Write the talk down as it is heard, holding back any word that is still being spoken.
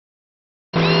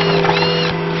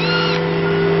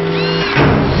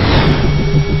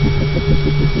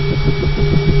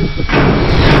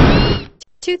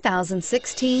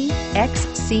2016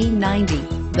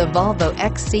 XC90. The Volvo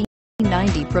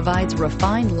XC90 provides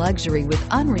refined luxury with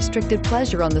unrestricted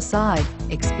pleasure on the side.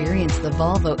 Experience the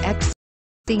Volvo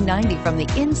XC90 from the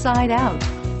inside out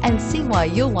and see why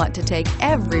you'll want to take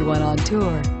everyone on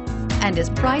tour. And is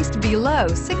priced below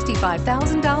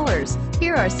 $65,000.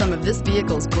 Here are some of this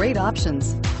vehicle's great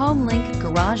options: HomeLink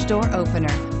garage door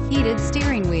opener, heated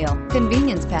steering wheel,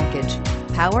 convenience package,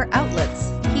 power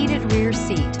outlets, heated rear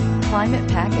seat, climate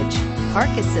package, park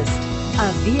assist.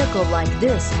 A vehicle like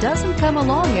this doesn't come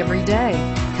along every day.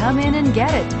 Come in and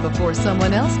get it before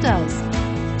someone else does.